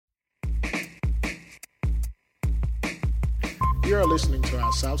You are listening to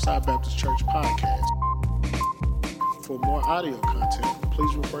our Southside Baptist Church podcast. For more audio content,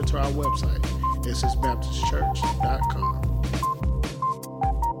 please refer to our website, ssbaptistchurch.com.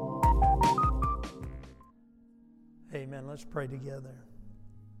 Amen. Let's pray together.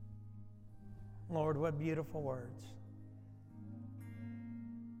 Lord, what beautiful words.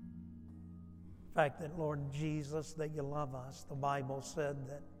 The fact that, Lord Jesus, that you love us. The Bible said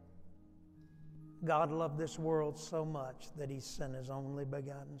that God loved this world so much that he sent his only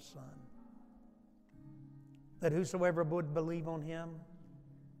begotten Son, that whosoever would believe on him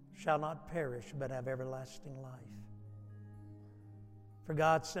shall not perish but have everlasting life. For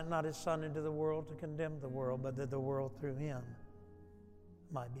God sent not his Son into the world to condemn the world, but that the world through him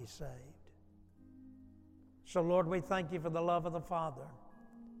might be saved. So, Lord, we thank you for the love of the Father.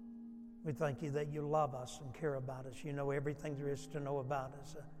 We thank you that you love us and care about us. You know everything there is to know about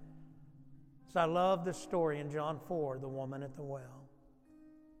us. So I love the story in John 4, the woman at the well.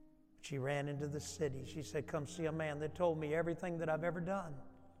 She ran into the city. She said, come see a man that told me everything that I've ever done.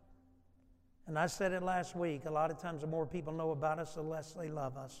 And I said it last week, a lot of times the more people know about us, the less they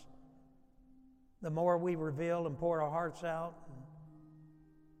love us. The more we reveal and pour our hearts out and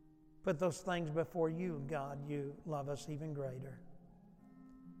put those things before you, God, you love us even greater.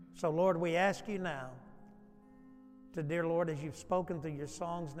 So, Lord, we ask you now to, dear Lord, as you've spoken through your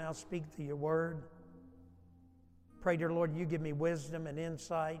songs, now speak through your word. Pray, dear Lord, you give me wisdom and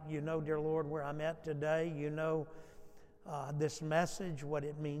insight. You know, dear Lord, where I'm at today. You know this message, what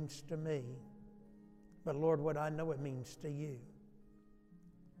it means to me. But, Lord, what I know it means to you.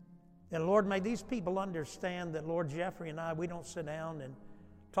 And, Lord, may these people understand that, Lord, Jeffrey and I, we don't sit down and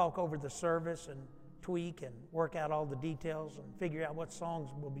talk over the service and tweak and work out all the details and figure out what songs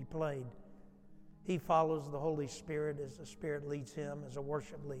will be played. He follows the Holy Spirit as the Spirit leads him as a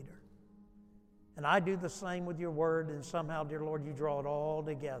worship leader. And I do the same with your word, and somehow, dear Lord, you draw it all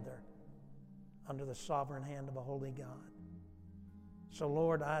together under the sovereign hand of a holy God. So,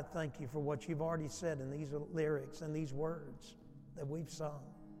 Lord, I thank you for what you've already said in these lyrics and these words that we've sung.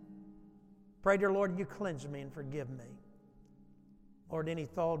 Pray, dear Lord, you cleanse me and forgive me. Lord, any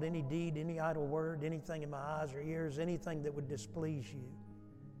thought, any deed, any idle word, anything in my eyes or ears, anything that would displease you,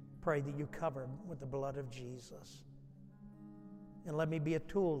 pray that you cover them with the blood of Jesus. And let me be a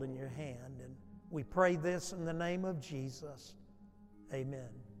tool in your hand. And we pray this in the name of Jesus.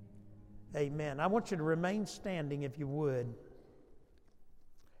 Amen. Amen. I want you to remain standing if you would.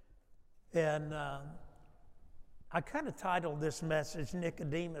 And I kind of titled this message,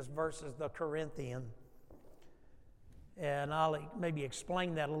 Nicodemus versus the Corinthian. And I'll maybe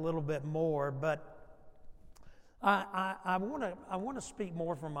explain that a little bit more, but I want to speak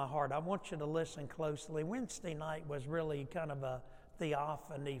more from my heart. I want you to listen closely. Wednesday night was really kind of a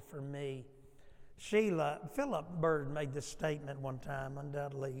theophany for me. Philip Bird made this statement one time.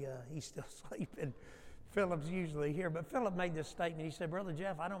 Undoubtedly, he's still sleeping. Philip's usually here, but Philip made this statement. He said, Brother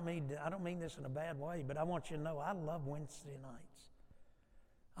Jeff, I don't mean this in a bad way, but I want you to know I love Wednesday nights.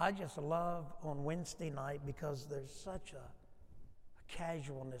 I just love on Wednesday night because there's such a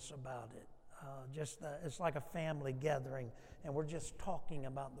casualness about it. It's like a family gathering, and we're just talking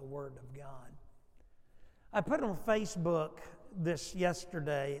about the Word of God. I put on Facebook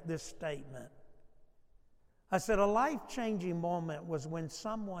yesterday this statement. I said, a life-changing moment was when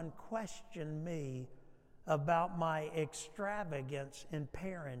someone questioned me about my extravagance in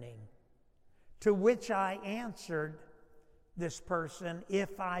parenting, to which I answered this person,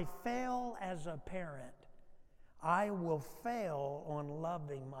 if I fail as a parent, I will fail on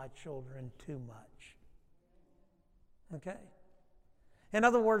loving my children too much. Okay? In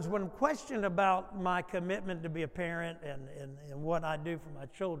other words, when questioned about my commitment to be a parent and what I do for my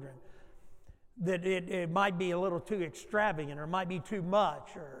children, that it might be a little too extravagant or it might be too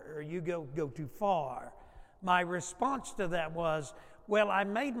much or you go too far. My response to that was, well, I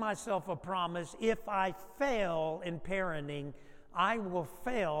made myself a promise. If I fail in parenting, I will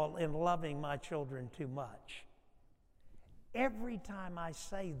fail in loving my children too much. Every time I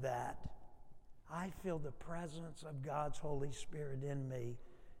say that, I feel the presence of God's Holy Spirit in me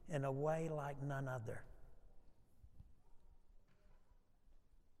in a way like none other.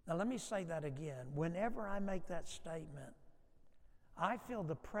 Now let me say that again. Whenever I make that statement, I feel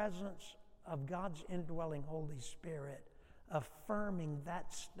the presence of God's indwelling Holy Spirit affirming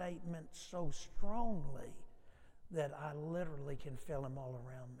that statement so strongly that I literally can feel him all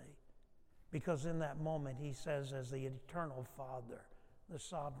around me. Because in that moment, he says, as the eternal Father, the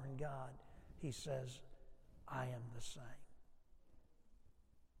sovereign God, he says, I am the same.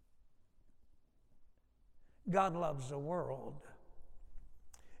 God loves the world.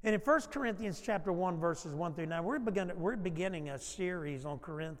 And in 1 Corinthians chapter 1, verses 1 through 9, we're beginning a series on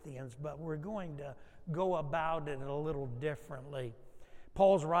Corinthians, but we're going to go about it a little differently.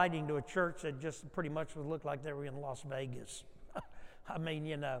 Paul's writing to a church that just pretty much would look like they were in Las Vegas. I mean,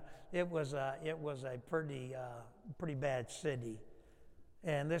 it was a pretty bad city.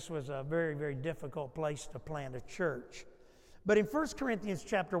 And this was a very, very difficult place to plant a church. But in 1 Corinthians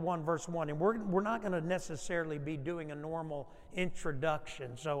chapter 1, verse 1, and we're not going to necessarily be doing a normal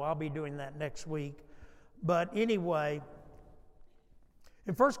introduction, so I'll be doing that next week. But anyway,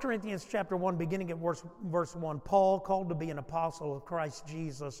 in 1 Corinthians chapter 1, beginning at verse 1, Paul, called to be an apostle of Christ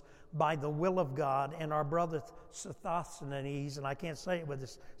Jesus by the will of God, and our brother Sosthenes, and I can't say it with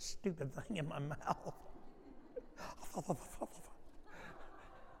this stupid thing in my mouth.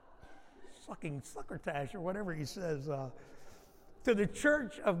 Sucking succotash or whatever he says. To the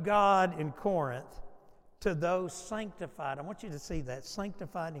church of God in Corinth, to those sanctified. I want you to see that.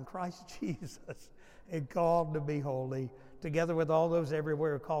 Sanctified in Christ Jesus and called to be holy, together with all those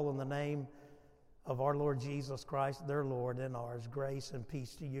everywhere who call on the name of our Lord Jesus Christ, their Lord and ours. Grace and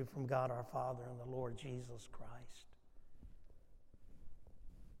peace to you from God our Father and the Lord Jesus Christ.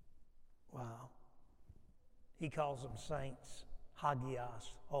 Wow. He calls them saints,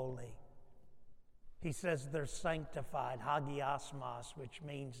 hagios, holy. He says they're sanctified, hagiosmos, which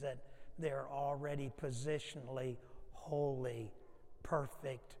means that they're already positionally holy,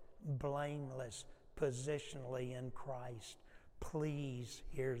 perfect, blameless, positionally in Christ. Please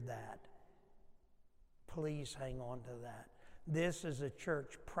hear that. Please hang on to that. This is a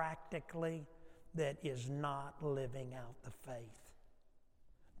church practically that is not living out the faith.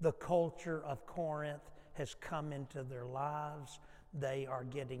 The culture of Corinth has come into their lives. They are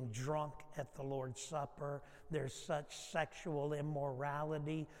getting drunk at the Lord's Supper. There's such sexual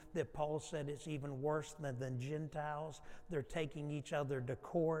immorality that Paul said it's even worse than Gentiles. They're taking each other to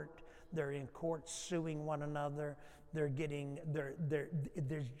court. They're in court suing one another. There's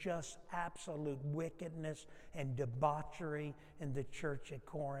just absolute wickedness and debauchery in the church at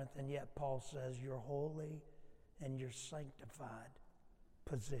Corinth, and yet Paul says you're holy and you're sanctified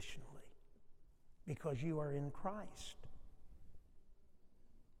positionally because you are in Christ.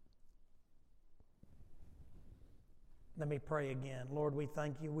 Let me pray again. Lord, we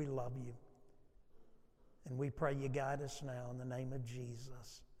thank you, we love you. And we pray you guide us now in the name of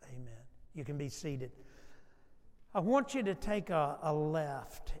Jesus. Amen. You can be seated. I want you to take a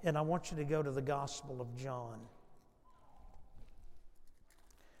left, and I want you to go to the Gospel of John.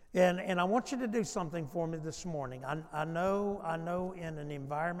 And I want you to do something for me this morning. I know in an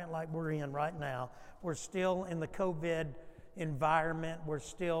environment like we're in right now, we're still in the COVID environment. We're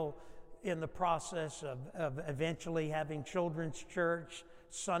still in the process of eventually having children's church,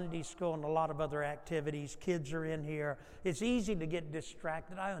 Sunday school, and a lot of other activities. Kids are in here. It's easy to get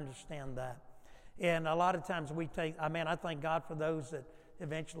distracted. I understand that. And a lot of times I thank God for those that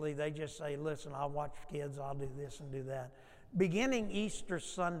eventually they just say, listen, I'll watch kids, I'll do this and do that. Beginning Easter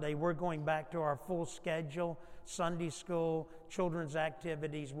Sunday, we're going back to our full schedule. Sunday school, children's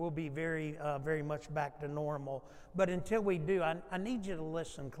activities, we'll be very much back to normal. But until we do, I need you to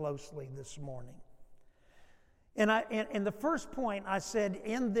listen closely this morning. And the first point I said,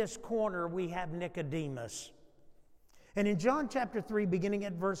 in this corner we have Nicodemus. And in John chapter 3, beginning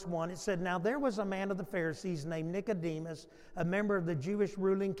at verse 1, it said, Now there was a man of the Pharisees named Nicodemus, a member of the Jewish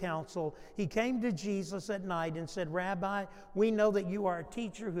ruling council. He came to Jesus at night and said, Rabbi, we know that you are a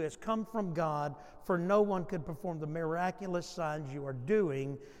teacher who has come from God, for no one could perform the miraculous signs you are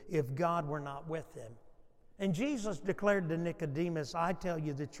doing if God were not with him. And Jesus declared to Nicodemus, I tell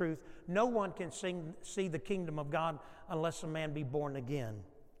you the truth, no one can see the kingdom of God unless a man be born again.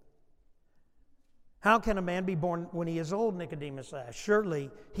 How can a man be born when he is old? Nicodemus asked.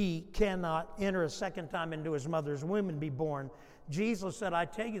 Surely he cannot enter a second time into his mother's womb and be born. Jesus said, I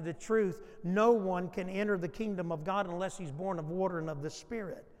tell you the truth, no one can enter the kingdom of God unless he's born of water and of the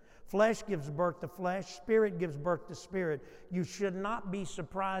Spirit. Flesh gives birth to flesh, spirit gives birth to spirit. You should not be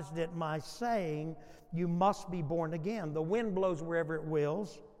surprised at my saying, you must be born again. The wind blows wherever it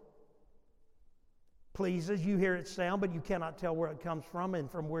wills. Pleases, you hear it sound, but you cannot tell where it comes from and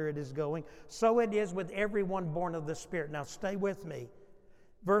from where it is going. So it is with everyone born of the Spirit. Now stay with me.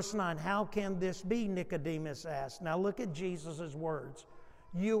 Verse 9, how can this be? Nicodemus asked. Now look at Jesus' words.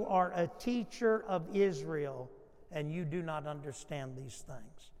 You are a teacher of Israel, and you do not understand these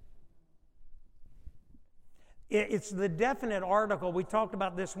things. It's the definite article. We talked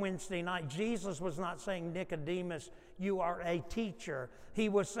about this Wednesday night. Jesus was not saying, Nicodemus, you are a teacher. He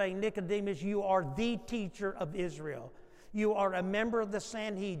was saying, Nicodemus, you are the teacher of Israel. You are a member of the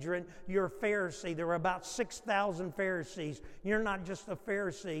Sanhedrin. You're a Pharisee. There were about 6,000 Pharisees. You're not just a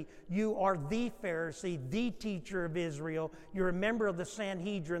Pharisee. You are the Pharisee, the teacher of Israel. You're a member of the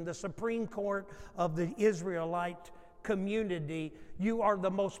Sanhedrin, the Supreme Court of the Israelite community. You are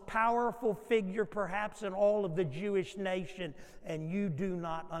the most powerful figure perhaps in all of the Jewish nation, and you do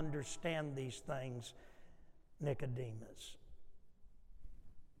not understand these things, Nicodemus.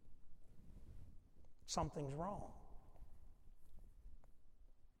 Something's wrong.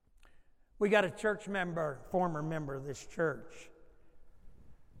 We got a church member, former member of this church,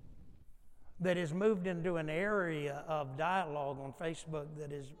 that has moved into an area of dialogue on Facebook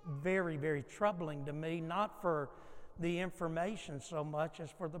that is very, very troubling to me, not for the information so much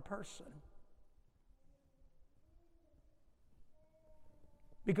as for the person.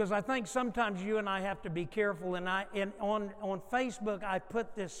 Because I think sometimes you and I have to be careful, and on Facebook I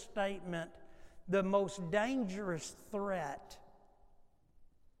put this statement: the most dangerous threat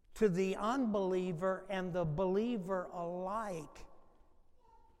to the unbeliever and the believer alike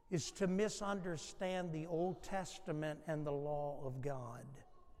is to misunderstand the Old Testament and the law of God.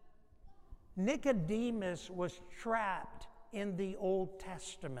 Nicodemus was trapped in the Old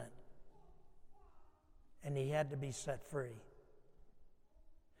Testament, and he had to be set free.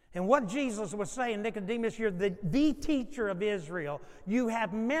 And what Jesus was saying, Nicodemus, you're the teacher of Israel. You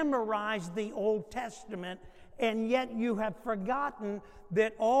have memorized the Old Testament, and yet you have forgotten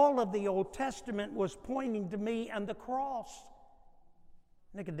that all of the Old Testament was pointing to me and the cross.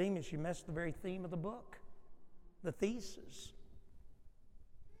 Nicodemus, you missed the very theme of the book, the thesis.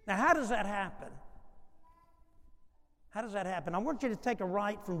 Now, how does that happen? How does that happen? I want you to take a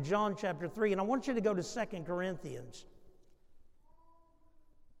right from John chapter 3, and I want you to go to 2 Corinthians.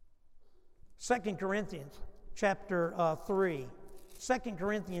 2 Corinthians chapter 3. 2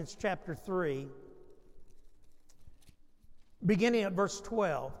 Corinthians chapter 3, beginning at verse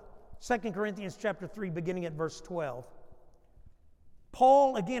 12. 2 Corinthians chapter 3, beginning at verse 12.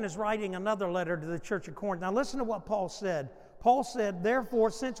 Paul, again, is writing another letter to the church of Corinth. Now listen to what Paul said. Paul said,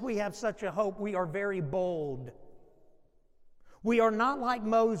 therefore, since we have such a hope, we are very bold. We are not like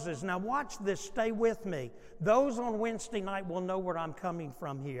Moses. Now watch this, stay with me. Those on Wednesday night will know where I'm coming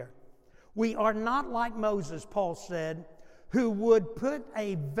from here. We are not like Moses, Paul said, who would put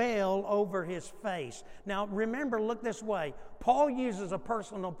a veil over his face. Now remember, look this way. Paul uses a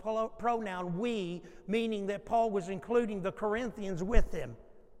personal pronoun, we, meaning that Paul was including the Corinthians with him.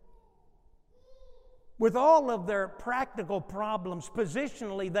 With all of their practical problems,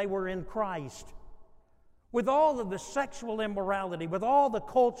 positionally they were in Christ. With all of the sexual immorality, with all the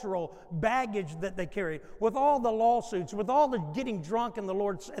cultural baggage that they carried, with all the lawsuits, with all the getting drunk at the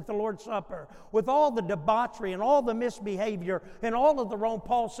Lord's Supper, with all the debauchery and all the misbehavior and all of the wrong,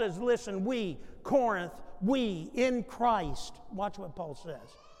 Paul says, listen, we, Corinth, we in Christ, watch what Paul says.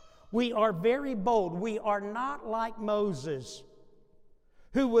 We are very bold. We are not like Moses,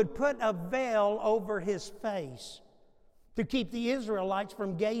 who would put a veil over his face to keep the Israelites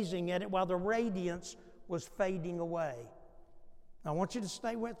from gazing at it while the radiance was fading away. I want you to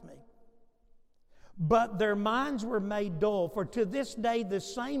stay with me. But their minds were made dull, for to this day the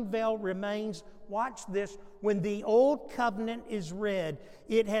same veil remains. Watch this. When the old covenant is read,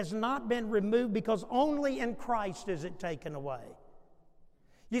 it has not been removed, because only in Christ is it taken away.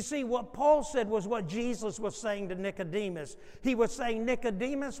 You see, what Paul said was what Jesus was saying to Nicodemus. He was saying,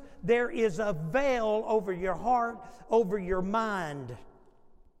 Nicodemus, there is a veil over your heart, over your mind.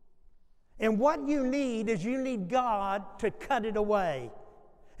 And what you need is you need God to cut it away.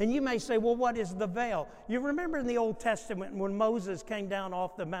 And you may say, well, what is the veil? You remember in the Old Testament when Moses came down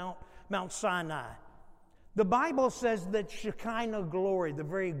off the Mount Sinai. The Bible says that Shekinah glory, the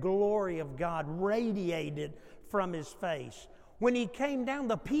very glory of God, radiated from his face. When he came down,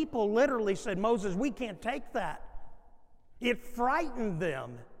 the people literally said, Moses, we can't take that. It frightened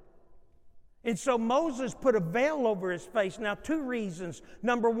them. And so Moses put a veil over his face. Now, two reasons.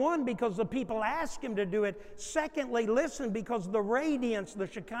 Number one, because the people asked him to do it. Secondly, listen, because the radiance, the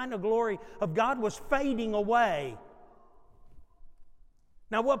Shekinah glory of God was fading away.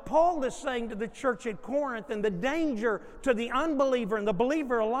 Now, what Paul is saying to the church at Corinth, and the danger to the unbeliever and the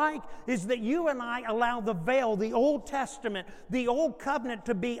believer alike, is that you and I allow the veil, the Old Testament, the Old Covenant,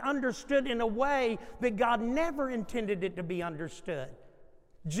 to be understood in a way that God never intended it to be understood.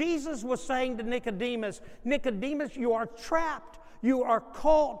 Jesus was saying to Nicodemus, Nicodemus, you are trapped, you are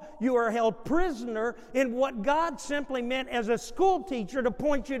caught, you are held prisoner in what God simply meant as a school teacher to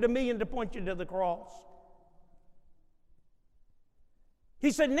point you to me and to point you to the cross.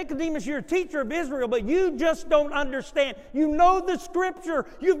 He said, Nicodemus, you're a teacher of Israel, but you just don't understand. You know the Scripture.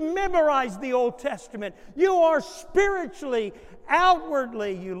 You've memorized the Old Testament. You are spiritually,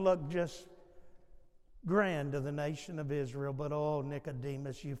 outwardly, you look just grand to the nation of Israel. But oh,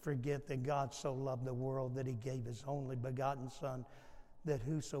 Nicodemus, you forget that God so loved the world that He gave His only begotten Son, that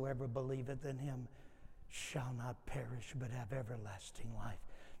whosoever believeth in Him shall not perish but have everlasting life.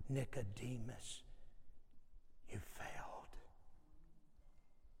 Nicodemus, you failed.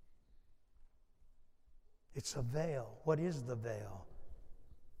 It's a veil. What is the veil?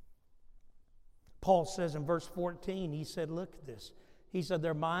 Paul says in verse 14, he said, look at this. He said,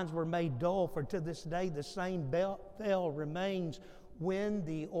 their minds were made dull, for to this day the same veil remains when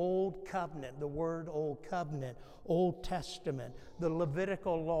the Old Covenant, the word Old Covenant, Old Testament, the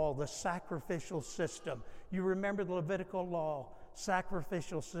Levitical law, the sacrificial system. You remember the Levitical law,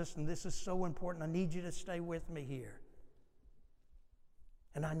 sacrificial system. This is so important. I need you to stay with me here.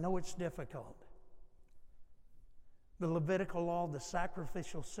 And I know it's difficult. The Levitical law, the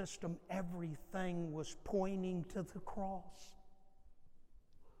sacrificial system, everything was pointing to the cross.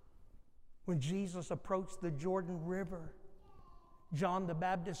 When Jesus approached the Jordan River, John the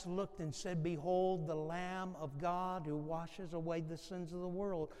Baptist looked and said, behold, the Lamb of God who washes away the sins of the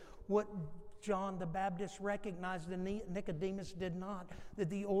world. What John the Baptist recognized and Nicodemus did not, that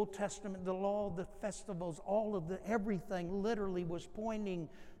the Old Testament, the law, the festivals, everything literally was pointing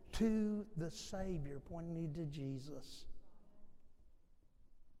to the Savior, pointing to Jesus.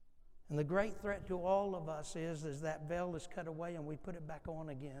 And the great threat to all of us is that veil is cut away and we put it back on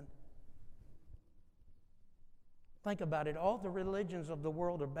again. Think about it. All the religions of the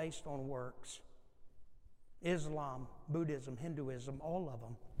world are based on works. Islam, Buddhism, Hinduism, all of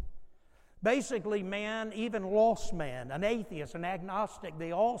them. Basically, man, even lost man, an atheist, an agnostic,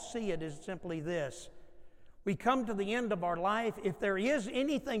 they all see it as simply this. We come to the end of our life. If there is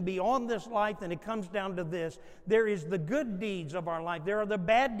anything beyond this life, then it comes down to this. There is the good deeds of our life. There are the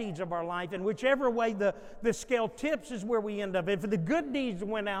bad deeds of our life. And whichever way the scale tips is where we end up. If the good deeds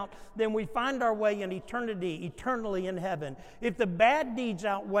went out, then we find our way in eternity, eternally in heaven. If the bad deeds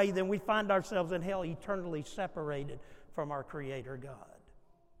outweigh, then we find ourselves in hell, eternally separated from our Creator God.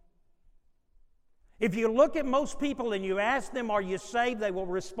 If you look at most people and you ask them, are you saved? They will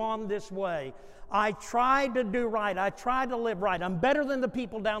respond this way. I try to do right. I try to live right. I'm better than the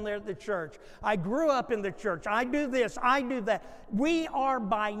people down there at the church. I grew up in the church. I do this. I do that. We are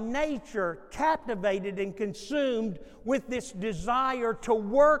by nature captivated and consumed with this desire to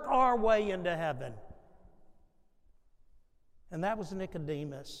work our way into heaven. And that was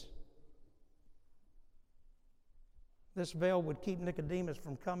Nicodemus. This veil would keep Nicodemus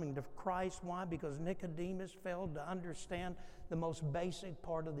from coming to Christ. Why? Because Nicodemus failed to understand the most basic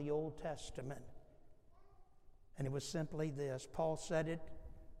part of the Old Testament. And it was simply this. Paul said it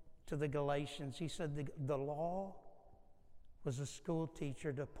to the Galatians. He said the law was a school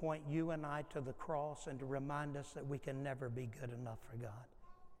teacher to point you and I to the cross and to remind us that we can never be good enough for God.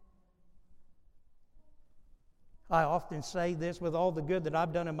 I often say this, with all the good that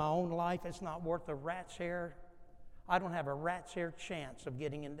I've done in my own life, it's not worth a rat's hair. I don't have a rat's hair chance of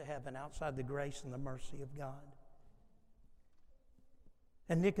getting into heaven outside the grace and the mercy of God.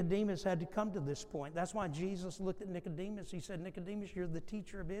 And Nicodemus had to come to this point. That's why Jesus looked at Nicodemus. He said, Nicodemus, you're the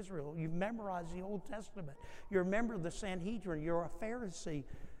teacher of Israel. You've memorized the Old Testament. You're a member of the Sanhedrin. You're a Pharisee.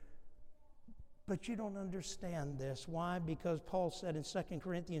 But you don't understand this. Why? Because Paul said in 2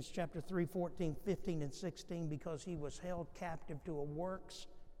 Corinthians chapter 3, 14, 15, and 16, because he was held captive to a works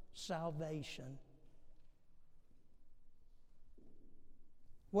salvation.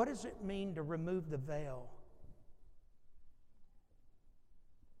 What does it mean to remove the veil?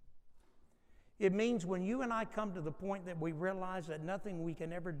 It means when you and I come to the point that we realize that nothing we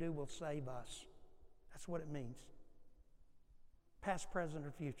can ever do will save us. That's what it means. Past, present,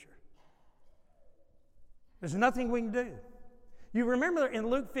 or future. There's nothing we can do. You remember in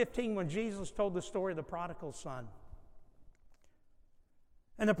Luke 15 when Jesus told the story of the prodigal son.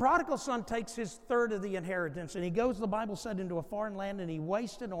 And the prodigal son takes his third of the inheritance and he goes, the Bible said, into a foreign land and he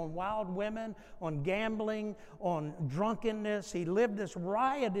wasted on wild women, on gambling, on drunkenness. He lived this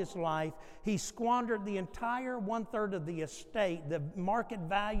riotous life. He squandered the entire 1/3 of the estate, the market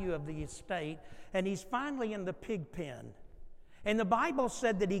value of the estate, and he's finally in the pig pen. And the Bible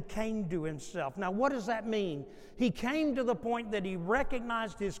said that he came to himself. Now, what does that mean? He came to the point that he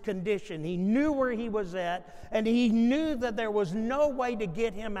recognized his condition. He knew where he was at, and he knew that there was no way to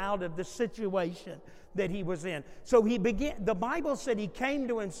get him out of the situation that he was in. So the Bible said he came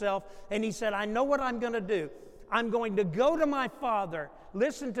to himself, and he said, I know what I'm going to do. I'm going to go to my father.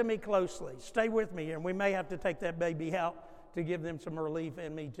 Listen to me closely. Stay with me, and we may have to take that baby out to give them some relief,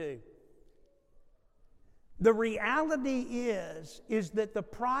 and me too. The reality is that the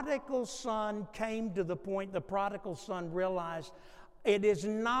prodigal son came to the point the prodigal son realized it is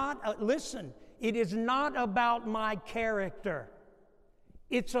not, it is not about my character.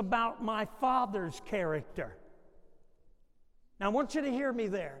 It's about my Father's character. Now I want you to hear me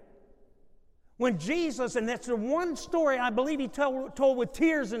there. When Jesus, and that's the one story I believe he told with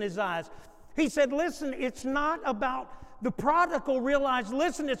tears in his eyes, he said, listen, it's not about, the prodigal realized,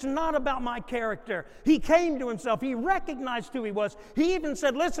 listen, it's not about my character. He came to himself. He recognized who he was. He even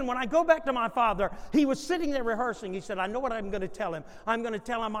said, listen, when I go back to my father, he was sitting there rehearsing. He said, I know what I'm going to tell him. I'm going to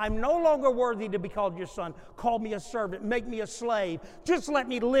tell him I'm no longer worthy to be called your son. Call me a servant. Make me a slave. Just let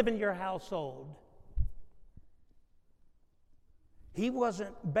me live in your household. He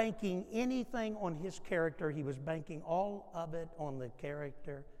wasn't banking anything on his character. He was banking all of it on the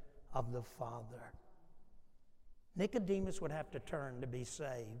character of the Father. Nicodemus would have to turn to be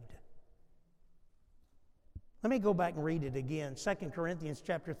saved. Let me go back and read it again. 2 Corinthians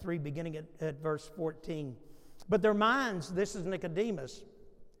chapter 3, beginning at verse 14. But their minds, this is Nicodemus,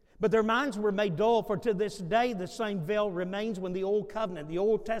 but their minds were made dull, for to this day the same veil remains when the Old Covenant, the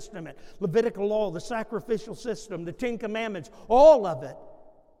Old Testament, Levitical law, the sacrificial system, the Ten Commandments, all of it,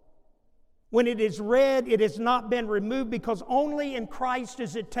 when it is read, it has not been removed, because only in Christ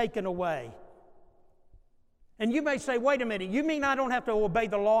is it taken away. And you may say, wait a minute, you mean I don't have to obey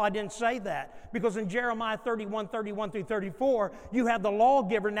the law? I didn't say that. Because in Jeremiah 31 through 34, you have the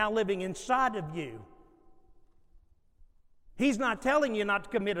lawgiver now living inside of you. He's not telling you not to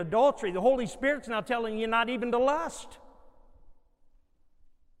commit adultery. The Holy Spirit's now telling you not even to lust.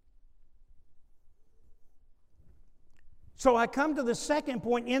 So I come to the second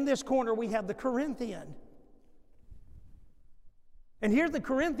point. In this corner, we have the Corinthian. And here the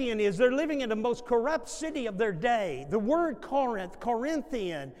Corinthian is. They're living in the most corrupt city of their day. The word Corinth,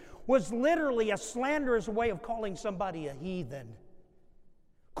 Corinthian, was literally a slanderous way of calling somebody a heathen.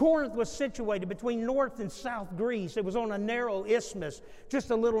 Corinth was situated between North and South Greece. It was on a narrow isthmus,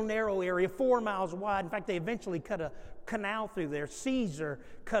 just a little narrow area, 4 miles wide. In fact, they eventually cut a canal through there. Caesar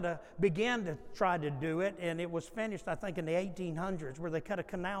began to try to do it, and it was finished, I think, in the 1800s, where they cut a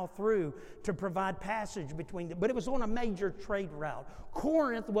canal through to provide passage between them. But it was on a major trade route.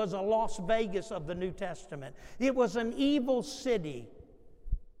 Corinth was a Las Vegas of the New Testament. It was an evil city.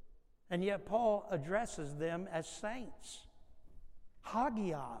 And yet Paul addresses them as saints.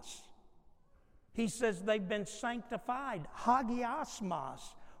 Hagios. He says they've been sanctified. Hagiosmos.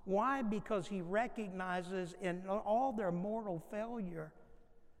 Why? Because he recognizes in all their mortal failure,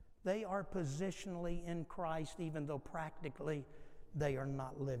 they are positionally in Christ, even though practically they are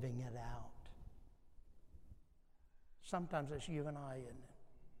not living it out. Sometimes it's you and I, isn't it?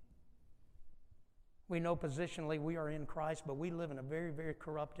 We know positionally we are in Christ, but we live in a very, very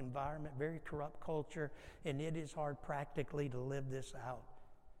corrupt environment, very corrupt culture, and it is hard practically to live this out.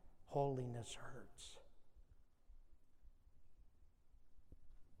 Holiness hurts.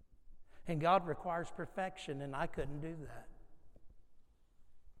 And God requires perfection, and I couldn't do that.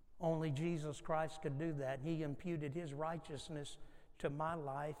 Only Jesus Christ could do that. He imputed His righteousness to my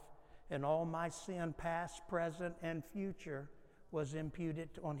life, and all my sin, past, present, and future, was imputed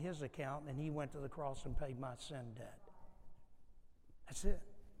on His account, and He went to the cross and paid my sin debt. That's it.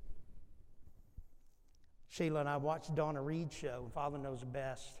 Sheila and I watched Donna Reed's show, Father Knows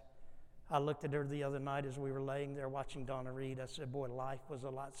Best. I looked at her the other night as we were laying there watching Donna Reed. I said, boy, life was a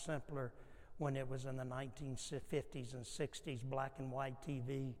lot simpler when it was in the 1950s and 60s, black and white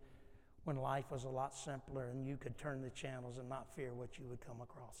TV, when life was a lot simpler and you could turn the channels and not fear what you would come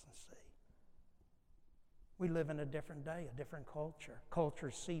across and see. We live in a different day, a different culture.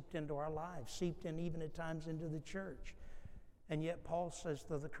 Culture seeped into our lives, seeped in even at times into the church. And yet Paul says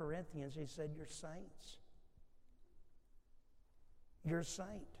to the Corinthians, he said, you're saints. You're a saint.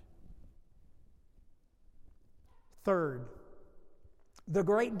 Third, the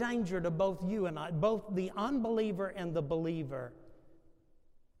great danger to both you and I, both the unbeliever and the believer,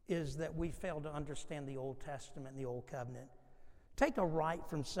 is that we fail to understand the Old Testament and the Old Covenant. Take a right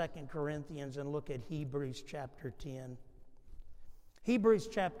from 2 Corinthians and look at Hebrews chapter 10. Hebrews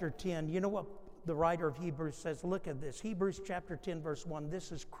chapter 10, you know what the writer of Hebrews says? Look at this. Hebrews chapter 10, verse 1.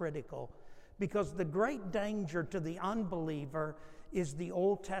 This is critical, because the great danger to the unbeliever is the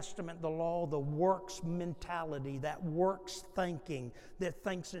Old Testament, the law, the works mentality, that works thinking, that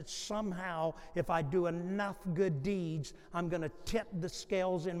thinks that somehow if I do enough good deeds, I'm going to tip the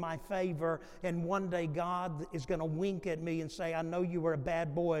scales in my favor, and one day God is going to wink at me and say, I know you were a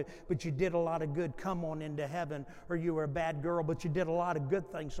bad boy, but you did a lot of good, come on into heaven. Or you were a bad girl, but you did a lot of good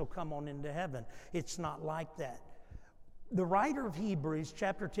things, so come on into heaven. It's not like that. The writer of Hebrews,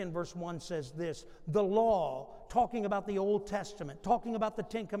 chapter 10, verse 1 says this: the law, talking about the Old Testament, talking about the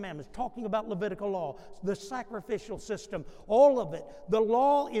Ten Commandments, talking about Levitical law, the sacrificial system, all of it. The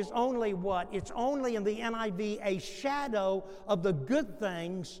law is only what? It's only, in the NIV, a shadow of the good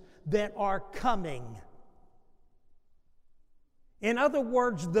things that are coming. In other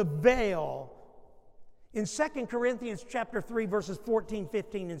words, the veil. In 2 Corinthians chapter 3, verses 14,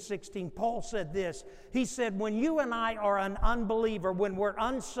 15, and 16, Paul said this. He said, when you and I are an unbeliever, when we're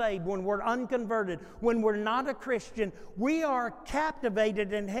unsaved, when we're unconverted, when we're not a Christian, we are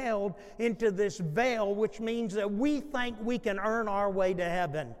captivated and held into this veil, which means that we think we can earn our way to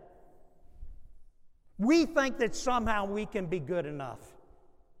heaven. We think that somehow we can be good enough.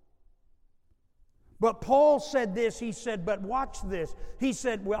 But Paul said this, he said, but watch this. He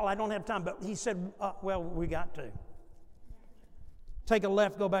said, well, I don't have time, but he said, well, we got to. Take a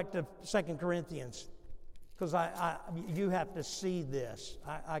left, go back to 2 Corinthians, because you have to see this.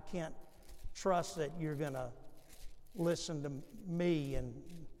 I can't trust that you're going to listen to me. And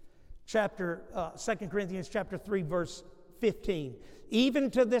 2 Corinthians chapter 3, verse 15.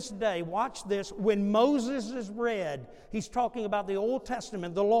 Even to this day, watch this, when Moses is read, he's talking about the Old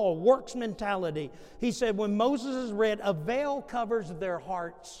Testament, the law, works mentality. He said, when Moses is read, a veil covers their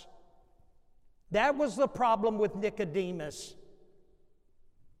hearts. That was the problem with Nicodemus.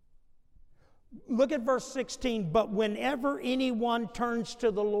 Look at verse 16. But whenever anyone turns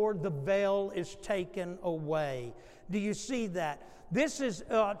to the Lord, the veil is taken away. Do you see that? This is,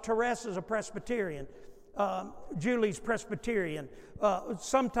 Therese is a Presbyterian. Julie's Presbyterian.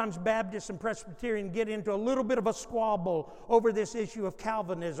 Sometimes Baptists and Presbyterian get into a little bit of a squabble over this issue of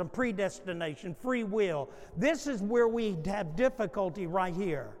Calvinism, predestination, free will. This is where we have difficulty right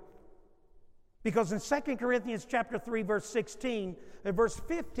here. Because in 2 Corinthians chapter 3, verse 16, and verse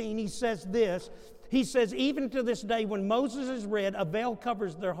 15, he says this. He says, even to this day, when Moses is read, a veil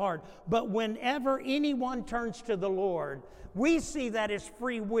covers their heart. But whenever anyone turns to the Lord, we see that as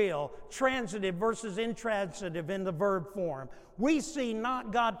free will, transitive versus intransitive in the verb form. We see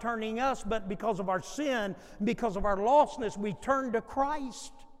not God turning us, but because of our sin, because of our lostness, we turn to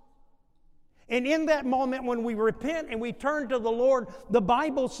Christ. And in that moment when we repent and we turn to the Lord, the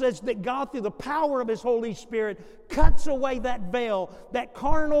Bible says that God, through the power of His Holy Spirit, cuts away that veil, that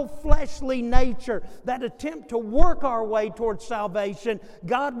carnal, fleshly nature, that attempt to work our way towards salvation.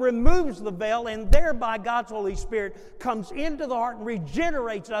 God removes the veil, and thereby God's Holy Spirit comes into the heart and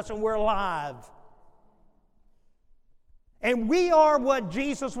regenerates us, and we're alive. And we are what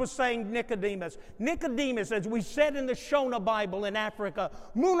Jesus was saying to Nicodemus. Nicodemus, as we said in the Shona Bible in Africa,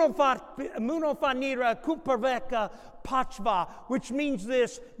 Munofanira kuperveka pachva, which means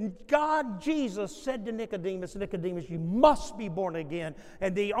this: God, Jesus, said to Nicodemus, Nicodemus, you must be born again.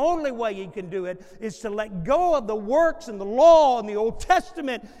 And the only way you can do it is to let go of the works and the law and the Old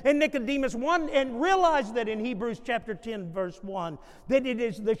Testament. And Nicodemus and realize that in Hebrews chapter 10, verse 1, that it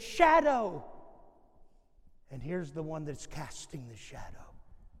is the shadow. And here's the one that's casting the shadow.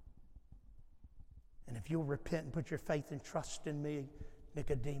 And if you'll repent and put your faith and trust in me,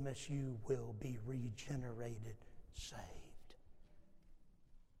 Nicodemus, you will be regenerated, saved.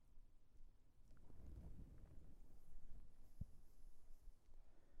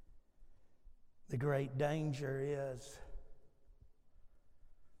 The great danger is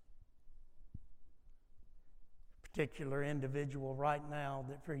particular individual right now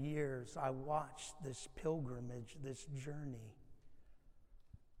that for years I watched this pilgrimage, this journey.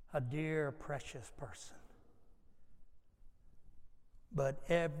 A dear, precious person. But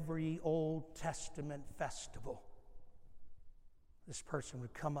every Old Testament festival, this person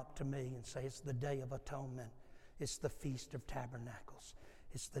would come up to me and say, it's the Day of Atonement. It's the Feast of Tabernacles.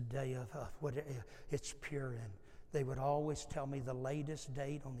 It's the day of, it's Purim. They would always tell me the latest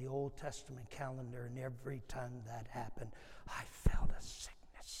date on the Old Testament calendar, and every time that happened, I felt a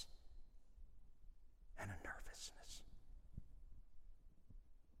sickness and a nervousness.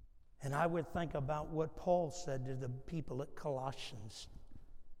 And I would think about what Paul said to the people at Colossians.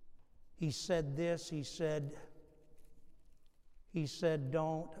 He said this, he said,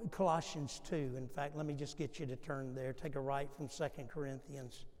 don't, Colossians 2, in fact, let me just get you to turn there. Take a right from 2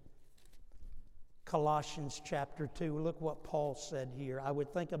 Corinthians. Colossians chapter 2. Look what Paul said here. I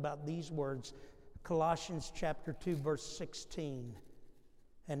would think about these words. Colossians chapter 2, verse 16.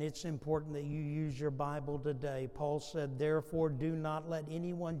 And it's important that you use your Bible today. Paul said, therefore do not let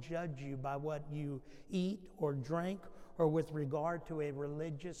anyone judge you by what you eat or drink or with regard to a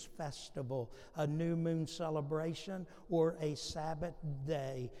religious festival, a new moon celebration, or a Sabbath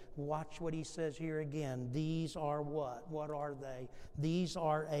day. Watch what he says here again. These are what? What are they? These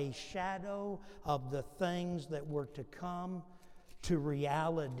are a shadow of the things that were to come to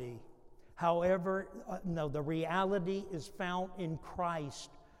reality. However, the reality is found in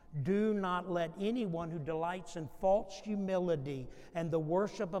Christ. Do not let anyone who delights in false humility and the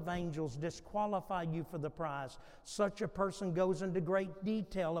worship of angels disqualify you for the prize. Such a person goes into great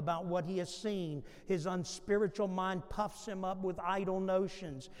detail about what he has seen. His unspiritual mind puffs him up with idle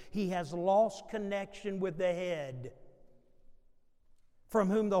notions. He has lost connection with the head, from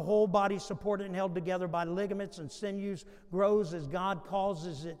whom the whole body, supported and held together by ligaments and sinews, grows as God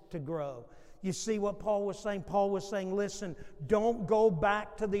causes it to grow. You see what Paul was saying? Paul was saying, listen, don't go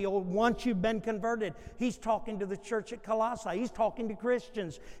back to the old. Once you've been converted, he's talking to the church at Colossae. He's talking to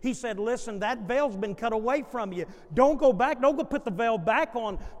Christians. He said, listen, that veil's been cut away from you. Don't go back. Don't go put the veil back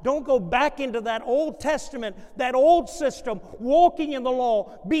on. Don't go back into that Old Testament, that old system, walking in the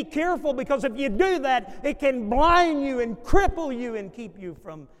law. Be careful, because if you do that, it can blind you and cripple you and keep you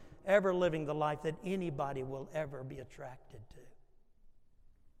from ever living the life that anybody will ever be attracted to.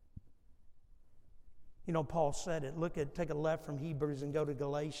 You know, Paul said it. Take a left from Hebrews and go to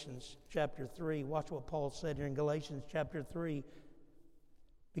Galatians chapter 3. Watch what Paul said here in Galatians chapter 3.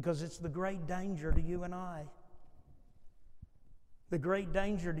 Because it's the great danger to you and I. The great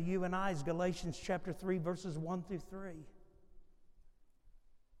danger to you and I is Galatians chapter 3, verses 1 through 3.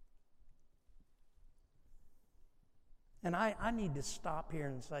 And I need to stop here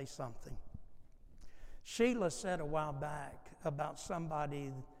and say something. Sheila said a while back about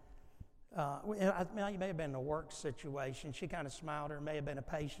somebody... it may have been a work situation. She kind of smiled, or it may have been a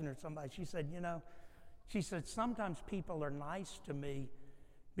patient or somebody. She said, sometimes people are nice to me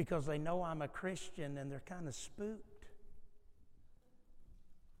because they know I'm a Christian and they're kind of spooked.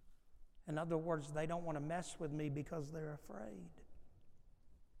 In other words, they don't want to mess with me because they're afraid.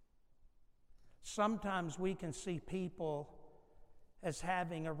 Sometimes we can see people as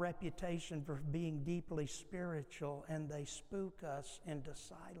having a reputation for being deeply spiritual, and they spook us into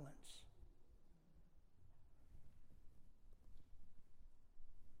silence.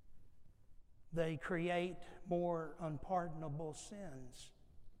 They create more unpardonable sins.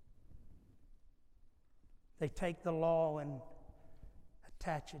 They take the law and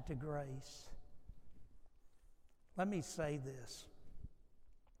attach it to grace. Let me say this.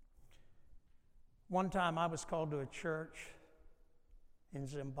 One time I was called to a church in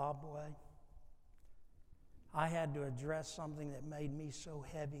Zimbabwe. I had to address something that made me so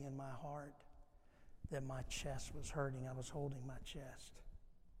heavy in my heart that my chest was hurting. I was holding my chest.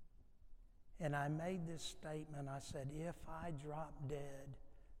 And I made this statement. I said, if I drop dead,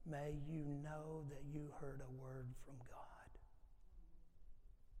 may you know that you heard a word from God.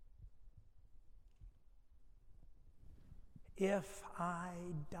 If I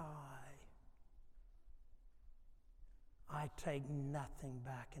die, I take nothing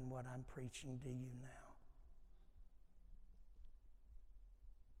back in what I'm preaching to you now.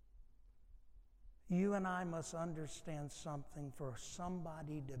 You and I must understand something. For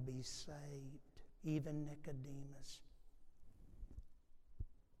somebody to be saved, even Nicodemus,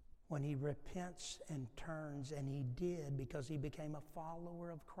 when he repents and turns, and he did because he became a follower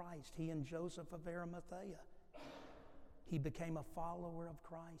of Christ. He and Joseph of Arimathea, he became a follower of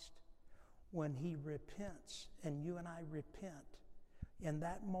Christ. When he repents, and you and I repent, in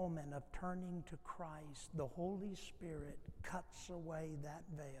that moment of turning to Christ, the Holy Spirit cuts away that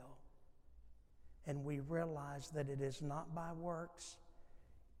veil. And we realize that it is not by works.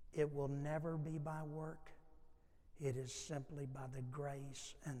 It will never be by work. It is simply by the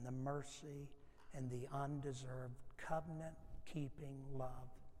grace and the mercy and the undeserved covenant-keeping love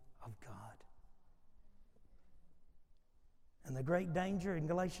of God. And the great danger in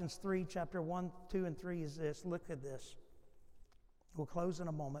Galatians 3, chapter 1, 2, and 3 is this. Look at this. We'll close in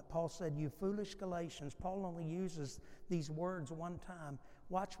a moment. Paul said, you foolish Galatians. Paul only uses these words one time.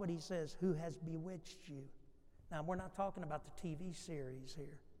 Watch what he says. Who has bewitched you? Now, we're not talking about the TV series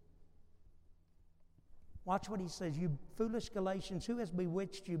here. Watch what he says. You foolish Galatians, who has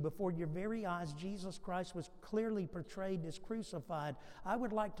bewitched you? Before your very eyes, Jesus Christ was clearly portrayed as crucified. I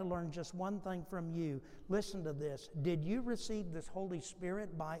would like to learn just one thing from you. Listen to this. Did you receive this Holy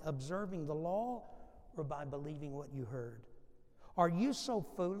Spirit by observing the law or by believing what you heard? Are you so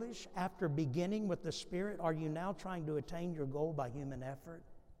foolish? After beginning with the Spirit, are you now trying to attain your goal by human effort?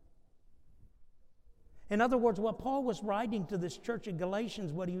 In other words, what Paul was writing to this church in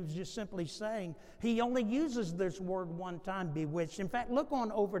Galatians, what he was just simply saying, he only uses this word one time, bewitched. In fact, look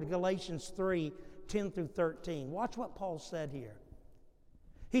on over to Galatians 3, 10 through 13. Watch what Paul said here.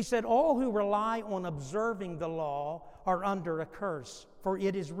 He said, all who rely on observing the law are under a curse. For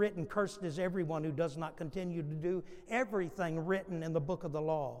it is written, cursed is everyone who does not continue to do everything written in the book of the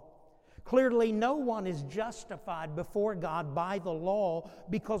law. Clearly, no one is justified before God by the law,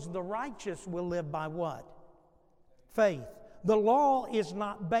 because the righteous will live by what? Faith. The law is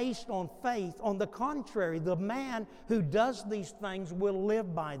not based on faith. On the contrary, the man who does these things will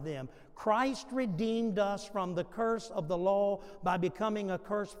live by them. Christ redeemed us from the curse of the law by becoming a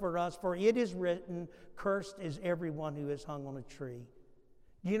curse for us, for it is written, cursed is everyone who is hung on a tree.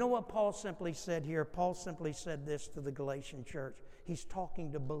 Do you know what Paul simply said here? Paul simply said this to the Galatian church. He's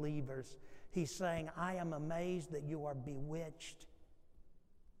talking to believers. He's saying, I am amazed that you are bewitched.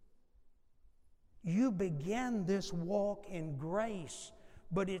 You began this walk in grace,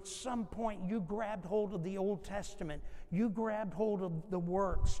 but at some point you grabbed hold of the Old Testament. You grabbed hold of the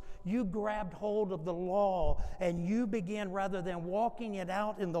works. You grabbed hold of the law, and you began, rather than walking it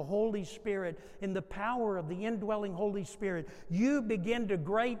out in the Holy Spirit, in the power of the indwelling Holy Spirit, you begin to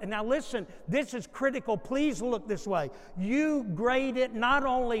grade. And now listen, this is critical. Please look this way. You grade it not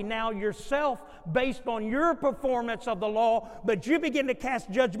only now yourself based on your performance of the law, but you begin to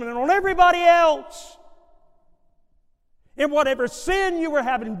cast judgment on everybody else. In whatever sin you were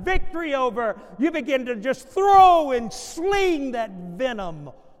having victory over, you begin to just throw and sling that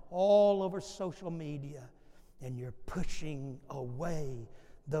venom all over social media, and you're pushing away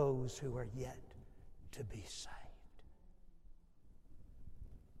those who are yet to be saved.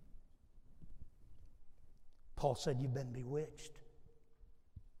 Paul said, you've been bewitched.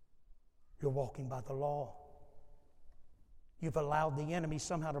 You're walking by the law. You've allowed the enemy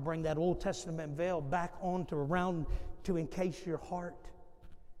somehow to bring that Old Testament veil back onto around to encase your heart,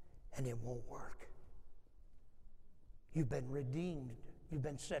 and it won't work. You've been redeemed. You've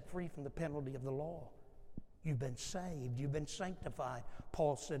been set free from the penalty of the law. You've been saved. You've been sanctified.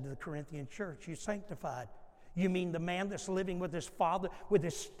 Paul said to the Corinthian church, you're sanctified. You mean the man that's living with his father, with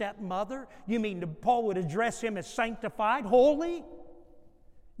his stepmother? You mean Paul would address him as sanctified, holy?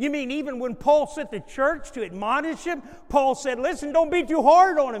 You mean even when Paul sent the church to admonish him, Paul said, listen, don't be too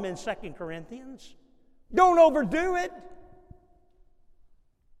hard on him in 2 Corinthians. Don't overdo it.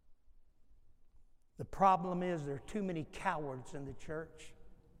 The problem is there are too many cowards in the church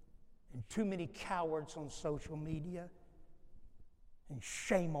and too many cowards on social media. And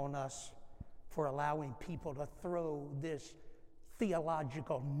shame on us for allowing people to throw this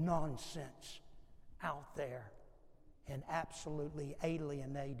theological nonsense out there and absolutely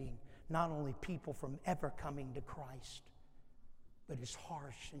alienating not only people from ever coming to Christ, but is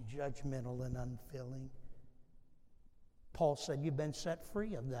harsh and judgmental and unfilling. Paul said, you've been set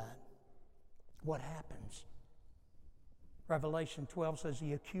free of that. What happens? Revelation 12 says,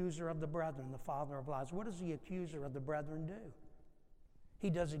 the accuser of the brethren, the father of lies. What does the accuser of the brethren do? He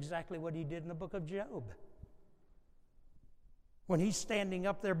does exactly what he did in the book of Job. When he's standing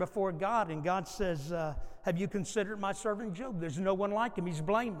up there before God and God says, have you considered my servant Job? There's no one like him. He's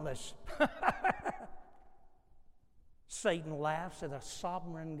blameless. Satan laughs at a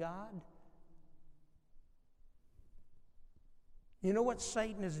sovereign God. You know what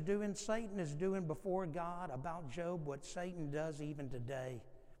Satan is doing? Satan is doing before God about Job what Satan does even today.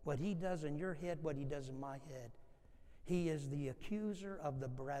 What he does in your head, what he does in my head. He is the accuser of the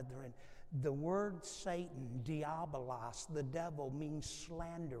brethren. The word Satan, diabolos, the devil, means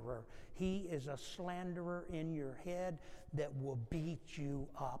slanderer. He is a slanderer in your head that will beat you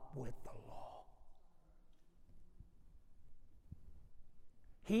up with the law.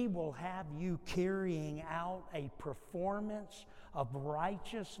 He will have you carrying out a performance of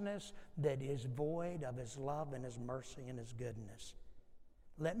righteousness that is void of His love and His mercy and His goodness.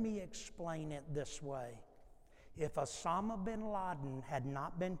 Let me explain it this way. If Osama bin Laden had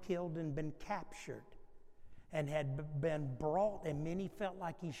not been killed and been captured and had been brought, and many felt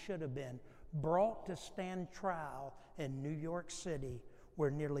like he should have been, brought to stand trial in New York City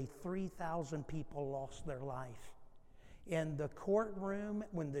where nearly 3,000 people lost their life. In the courtroom,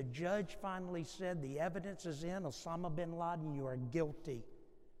 when the judge finally said the evidence is in, Osama bin Laden, you are guilty.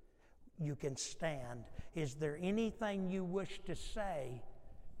 You can stand. Is there anything you wish to say?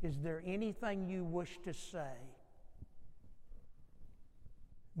 Is there anything you wish to say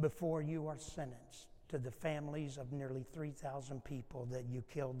before you are sentenced to the families of nearly 3,000 people that you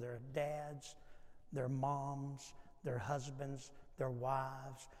killed their dads, their moms, their husbands, their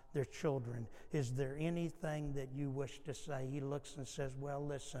wives, their children? Is there anything that you wish to say? He looks and says, well,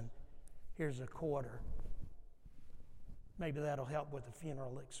 listen, here's a quarter. Maybe that'll help with the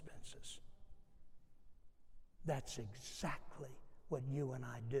funeral expenses. That's exactly what you and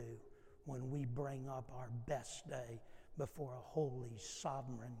I do when we bring up our best day before a holy,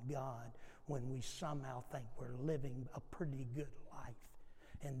 sovereign God, when we somehow think we're living a pretty good life.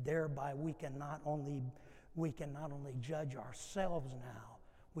 And thereby we can not only judge ourselves now,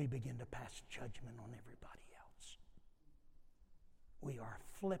 we begin to pass judgment on everybody else. We are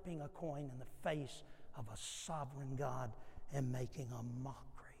flipping a coin in the face of a sovereign God and making a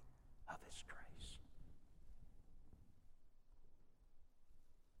mockery of His grace.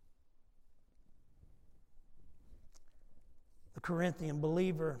 The Corinthian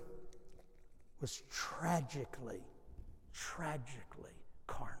believer was tragically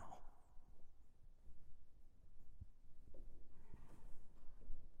carnal.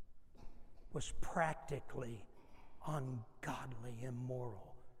 Was practically ungodly,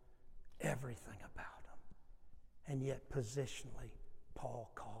 immoral, everything about them. And yet positionally,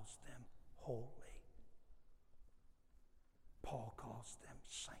 Paul calls them holy. Paul calls them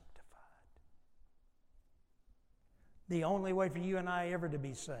sanctified. The only way for you and I ever to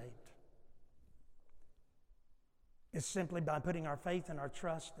be saved is simply by putting our faith and our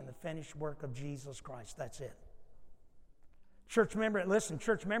trust in the finished work of Jesus Christ. That's it. Church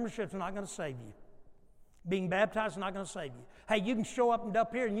membership is not going to save you. Being baptized is not going to save you. Hey, you can show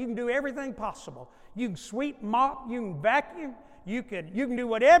up here and you can do everything possible. You can sweep, mop, you can vacuum, you can do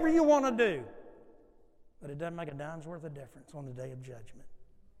whatever you want to do. But it doesn't make a dime's worth of difference on the day of judgment.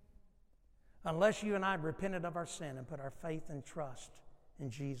 Unless you and I have repented of our sin and put our faith and trust in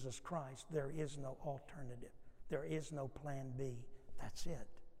Jesus Christ, there is no alternative. There is no plan B. That's it.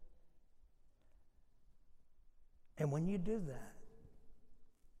 And when you do that,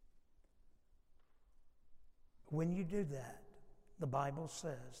 the Bible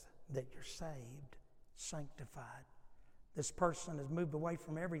says that you're saved, sanctified. This person has moved away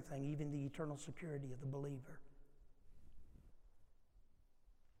from everything, even the eternal security of the believer.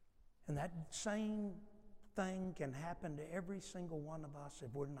 And that same thing can happen to every single one of us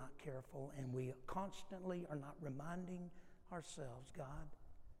if we're not careful and we constantly are not reminding ourselves, God,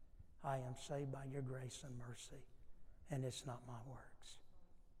 I am saved by your grace and mercy, and it's not my works.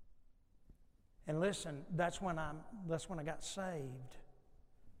 And listen, that's when I got saved.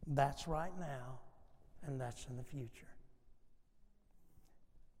 That's right now, and that's in the future.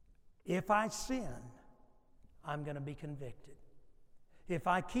 If I sin, I'm going to be convicted. If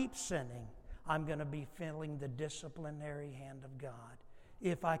I keep sinning, I'm going to be feeling the disciplinary hand of God.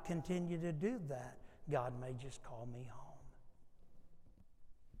 If I continue to do that, God may just call me home.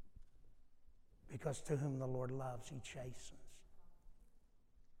 Because to whom the Lord loves, He chastens.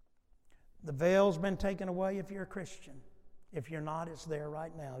 The veil's been taken away if you're a Christian. If you're not, it's there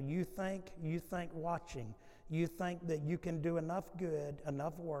right now. You think watching, you think that you can do enough good,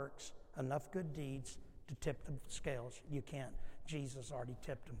 enough works, enough good deeds to tip the scales. You can't. Jesus already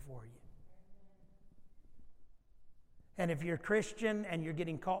tipped them for you. And if you're a Christian and you're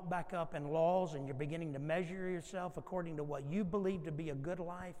getting caught back up in laws and you're beginning to measure yourself according to what you believe to be a good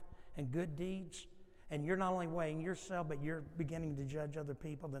life and good deeds, and you're not only weighing yourself, but you're beginning to judge other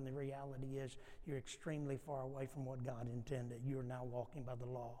people, then the reality is you're extremely far away from what God intended. You are now walking by the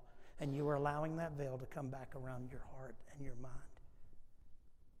law, and you are allowing that veil to come back around your heart and your mind.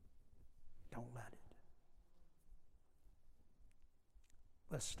 Don't let it.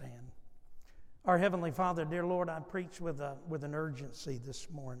 Let's stand. Our Heavenly Father, dear Lord, I preach with an urgency this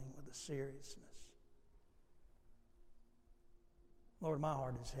morning, with a seriousness. Lord, my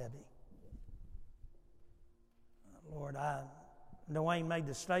heart is heavy. Lord, Dwayne made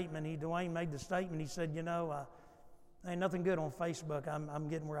the statement. He said, ain't nothing good on Facebook. I'm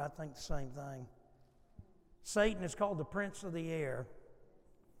getting where I think the same thing. Satan is called the prince of the air.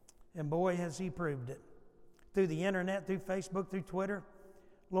 And boy, has he proved it. Through the internet, through Facebook, through Twitter.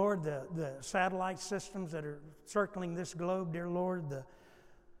 Lord, the satellite systems that are circling this globe, dear Lord,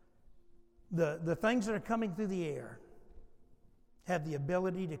 the things that are coming through the air have the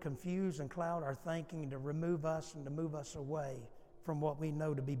ability to confuse and cloud our thinking, to remove us and to move us away from what we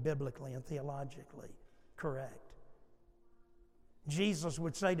know to be biblically and theologically correct. Jesus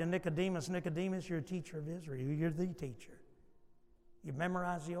would say to Nicodemus, Nicodemus, you're a teacher of Israel. You're the teacher. You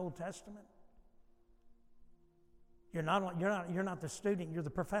memorize the Old Testament. You're not the student, you're the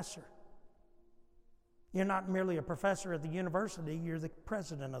professor. You're not merely a professor at the university, you're the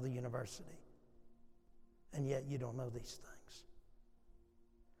president of the university. And yet you don't know these things.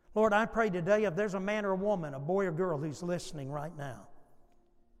 Lord, I pray today if there's a man or a woman, a boy or girl who's listening right now,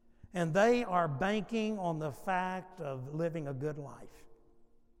 and they are banking on the fact of living a good life.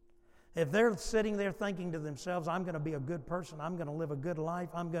 If they're sitting there thinking to themselves, I'm going to be a good person, I'm going to live a good life,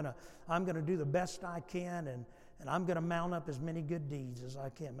 I'm going to do the best I can, and I'm going to mount up as many good deeds as I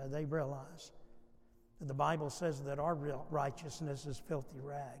can. May they realize that the Bible says that our real righteousness is filthy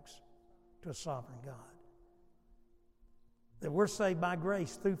rags to a sovereign God. That we're saved by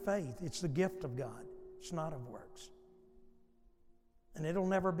grace through faith. It's the gift of God. It's not of works. And it'll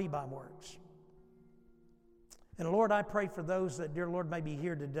never be by works. And Lord, I pray for those that, dear Lord, may be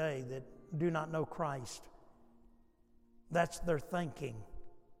here today that do not know Christ. That's their thinking.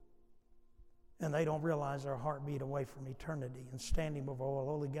 And they don't realize their heartbeat away from eternity and standing before a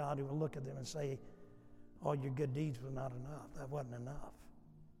holy God who will look at them and say, all your good deeds were not enough. That wasn't enough.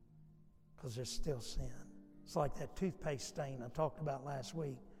 Because there's still sin. It's like that toothpaste stain I talked about last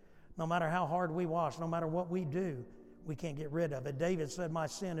week. No matter how hard we wash, no matter what we do, we can't get rid of it. David said, my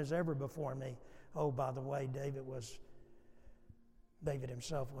sin is ever before me. Oh, by the way, David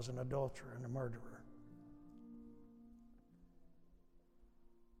himself was an adulterer and a murderer.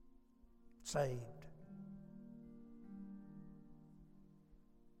 Saved.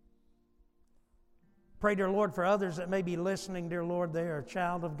 Pray, dear Lord, for others that may be listening, dear Lord, they are a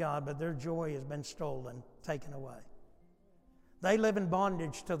child of God, but their joy has been stolen, taken away. They live in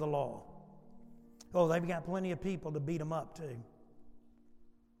bondage to the law. Oh, they've got plenty of people to beat them up too.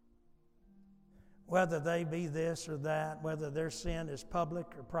 Whether they be this or that, whether their sin is public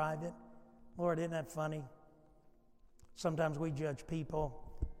or private. Lord, isn't that funny? Sometimes we judge people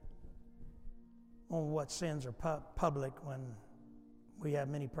on what sins are public when we have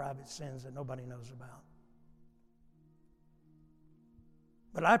many private sins that nobody knows about.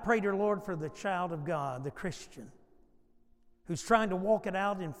 But I pray, dear Lord, for the child of God, the Christian, who's trying to walk it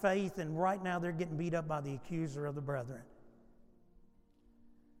out in faith, and right now they're getting beat up by the accuser of the brethren.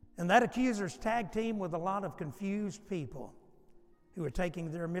 And that accuser's tag team with a lot of confused people who are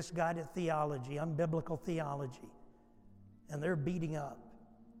taking their misguided theology, unbiblical theology, and they're beating up,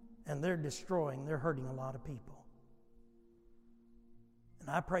 and they're destroying, they're hurting a lot of people. And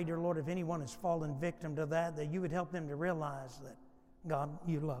I pray, dear Lord, if anyone has fallen victim to that, that you would help them to realize that, God,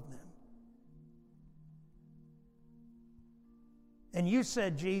 you love them. And you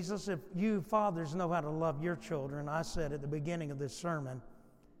said, Jesus, if you fathers know how to love your children, I said at the beginning of this sermon,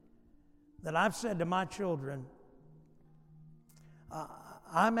 that I've said to my children,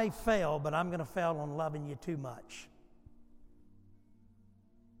 I may fail, but I'm going to fail on loving you too much.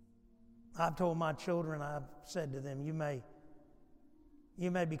 I've told my children, I've said to them, you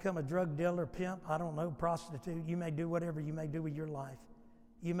may become a drug dealer, pimp, I don't know, prostitute. You may do whatever you may do with your life.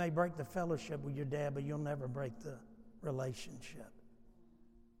 You may break the fellowship with your dad, but you'll never break the relationship.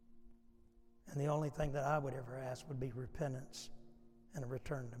 And the only thing that I would ever ask would be repentance and a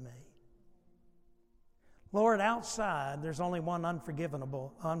return to me. Lord, outside, there's only one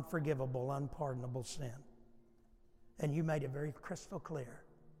unforgivable, unpardonable sin. And you made it very crystal clear.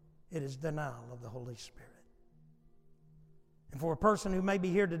 It is denial of the Holy Spirit. And for a person who may be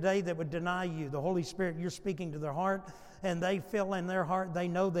here today that would deny you, the Holy Spirit, you're speaking to their heart, and they feel in their heart, they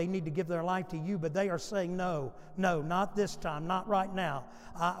know they need to give their life to you, but they are saying, no, not this time, not right now.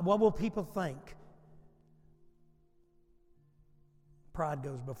 What will people think? Pride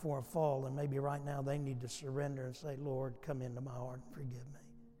goes before a fall, and maybe right now they need to surrender and say, Lord, come into my heart and forgive me.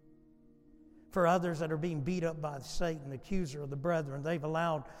 For others that are being beat up by Satan, the accuser of the brethren, they've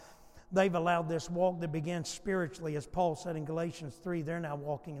allowed this walk that began spiritually, as Paul said in Galatians 3, they're now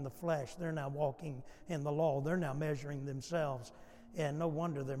walking in the flesh. They're now walking in the law. They're now measuring themselves. And no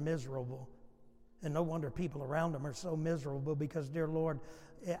wonder they're miserable. And no wonder people around them are so miserable, because, dear Lord,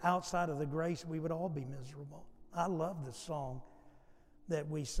 outside of the grace, we would all be miserable. I love the song that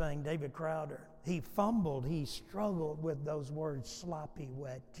we sang, David Crowder. He fumbled, he struggled with those words, sloppy,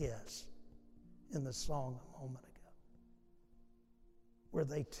 wet kiss, in the song a moment ago.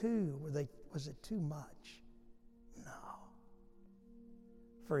 Was it too much? No.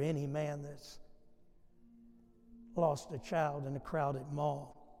 For any man that's lost a child in a crowded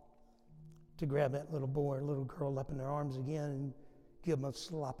mall, to grab that little boy or little girl up in their arms again and give them a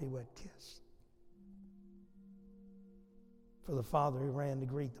sloppy, wet kiss. For the father who ran to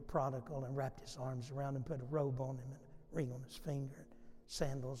greet the prodigal and wrapped his arms around him, put a robe on him and a ring on his finger,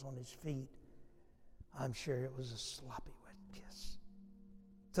 sandals on his feet. I'm sure it was a sloppy, wet kiss.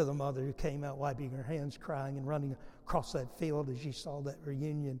 To the mother who came out wiping her hands, crying and running across that field as she saw that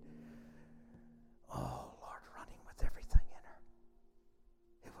reunion. Oh, Lord, running with everything in her.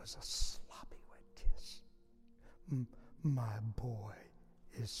 It was a sloppy, wet kiss. My boy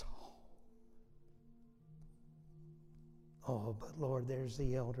is home. Oh, but Lord, there's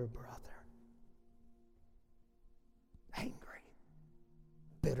the elder brother. Angry,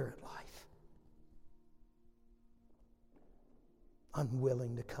 bitter at life.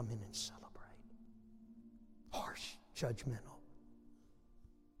 Unwilling to come in and celebrate. Harsh judgmental,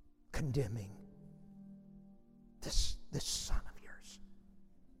 condemning this son of yours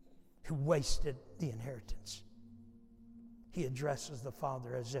who wasted the inheritance. He addresses the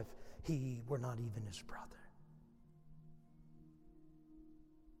father as if he were not even his brother.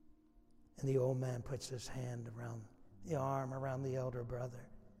 And the old man puts his hand around the arm around the elder brother,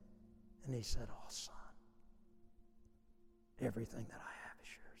 and he said, "Oh, son, everything that I have is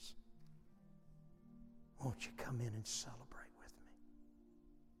yours. Won't you come in and celebrate with me?"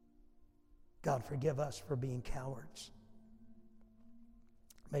 God, forgive us for being cowards.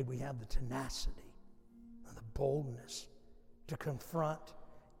 May we have the tenacity and the boldness to confront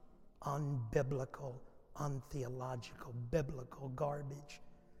unbiblical, untheological, biblical garbage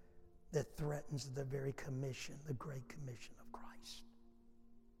that threatens the very commission, the great commission of Christ.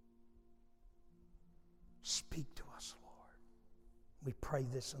 Speak to us, Lord. We pray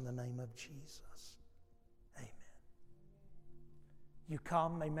this in the name of Jesus. Amen. You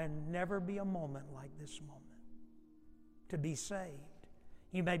come, may never be a moment like this moment to be saved.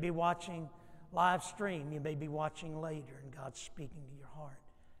 You may be watching live stream. You may be watching later, and God's speaking to your heart.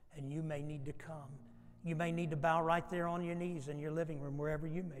 And you may need to come. You may need to bow right there on your knees in your living room, wherever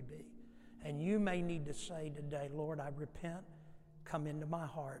you may be. And you may need to say today, "Lord, I repent. Come into my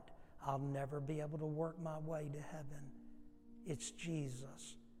heart. I'll never be able to work my way to heaven. It's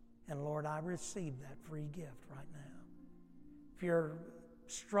Jesus. And Lord, I receive that free gift right now." If you're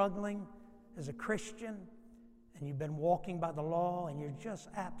struggling as a Christian and you've been walking by the law and you're just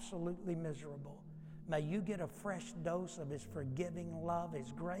absolutely miserable, may you get a fresh dose of His forgiving love,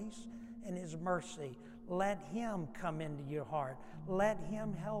 His grace, and His mercy. Let Him come into your heart. Let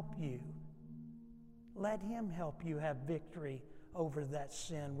Him help you. Let Him help you have victory over that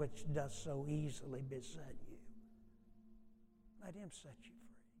sin which does so easily beset you. Let Him set you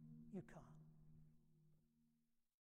free. You come.